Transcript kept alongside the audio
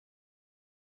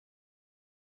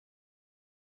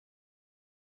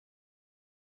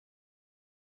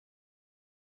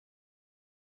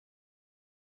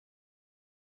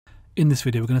In this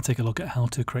video, we're going to take a look at how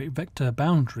to create vector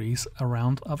boundaries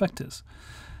around our vectors.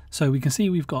 So we can see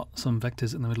we've got some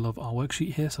vectors in the middle of our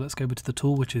worksheet here. So let's go over to the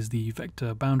tool, which is the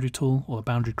vector boundary tool or the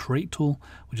boundary create tool,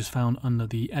 which is found under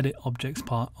the edit objects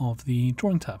part of the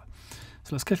drawing tab.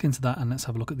 So let's click into that and let's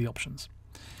have a look at the options.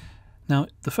 Now,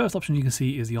 the first option you can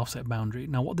see is the offset boundary.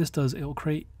 Now what this does, it will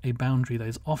create a boundary that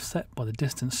is offset by the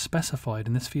distance specified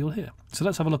in this field here. So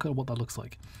let's have a look at what that looks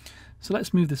like. So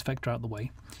let's move this vector out of the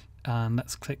way and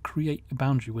let's click create a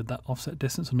boundary with that offset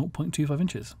distance of 0.25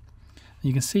 inches. And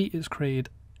you can see it's created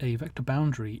a vector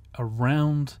boundary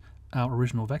around our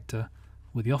original vector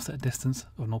with the offset distance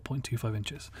of 0.25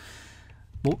 inches.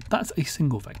 Well, that's a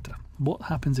single vector. What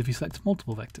happens if you select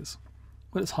multiple vectors?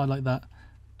 Well, let's highlight that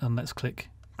and let's click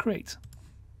create.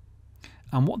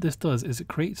 And what this does is it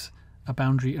creates a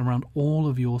boundary around all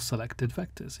of your selected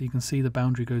vectors. So you can see the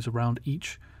boundary goes around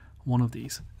each one of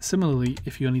these. Similarly,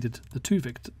 if you only did the two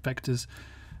vectors,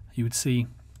 you would see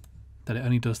that it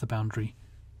only does the boundary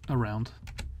around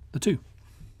the two.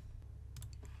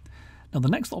 Now the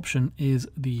next option is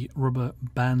the rubber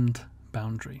band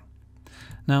boundary.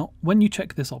 Now when you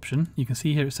check this option, you can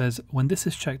see here it says when this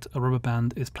is checked, a rubber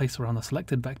band is placed around the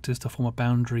selected vectors to form a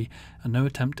boundary and no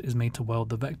attempt is made to weld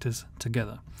the vectors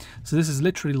together. So this is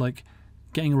literally like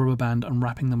getting a rubber band and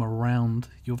wrapping them around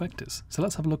your vectors. So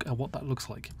let's have a look at what that looks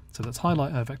like. So let's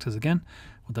highlight our vectors again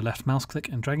with the left mouse click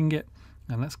and dragging it,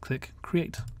 and let's click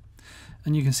create.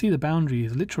 And you can see the boundary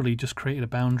is literally just created a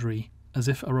boundary as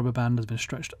if a rubber band has been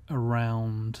stretched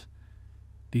around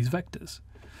these vectors.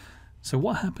 So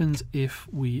what happens if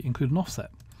we include an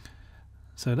offset?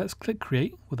 So let's click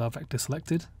create with our vector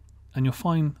selected, and you'll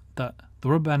find that the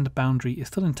rubber band boundary is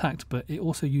still intact, but it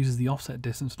also uses the offset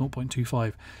distance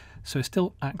 0.25. So it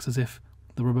still acts as if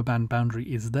the rubber band boundary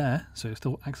is there. So it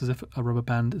still acts as if a rubber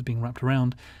band is being wrapped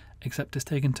around, except it's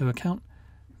taken into account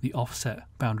the offset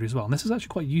boundary as well. And this is actually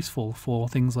quite useful for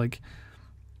things like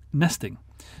nesting.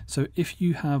 So if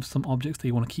you have some objects that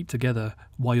you want to keep together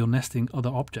while you're nesting other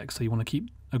objects, so you want to keep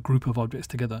a group of objects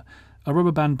together, a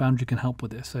rubber band boundary can help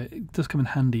with this. So it does come in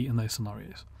handy in those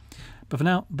scenarios. But for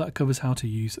now, that covers how to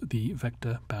use the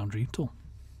vector boundary tool.